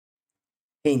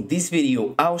In this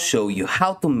video, I'll show you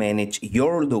how to manage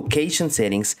your location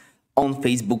settings on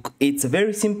Facebook. It's a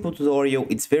very simple tutorial.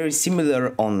 It's very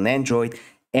similar on Android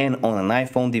and on an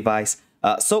iPhone device.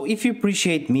 So if you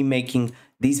appreciate me making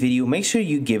this video, make sure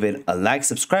you give it a like,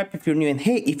 subscribe if you're new, and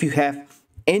hey, if you have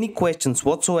any questions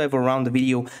whatsoever around the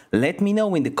video, let me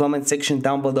know in the comment section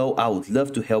down below. I would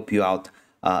love to help you out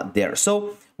there.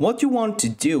 So what you want to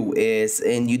do is,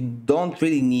 and you don't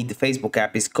really need the Facebook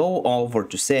app, is go over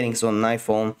to settings on an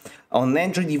iPhone. On an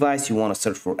Android device, you want to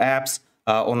search for apps.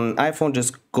 On an iPhone,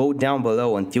 just go down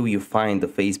below until you find the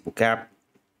Facebook app.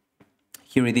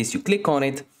 Here it is, you click on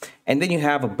it, and then you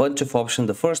have a bunch of options.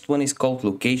 The first one is called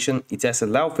location. It says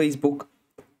allow Facebook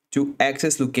to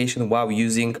access location while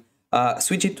using,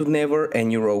 switch it to never,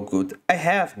 and you're all good. I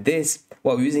have this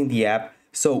while using the app,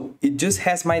 so it just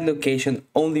has my location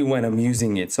only when I'm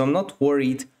using it. So I'm not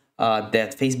worried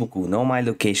that Facebook will know my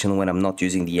location when I'm not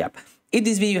using the app. If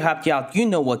this video helped you out, you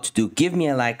know what to do. Give me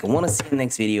a like. I want to see you in the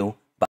next video.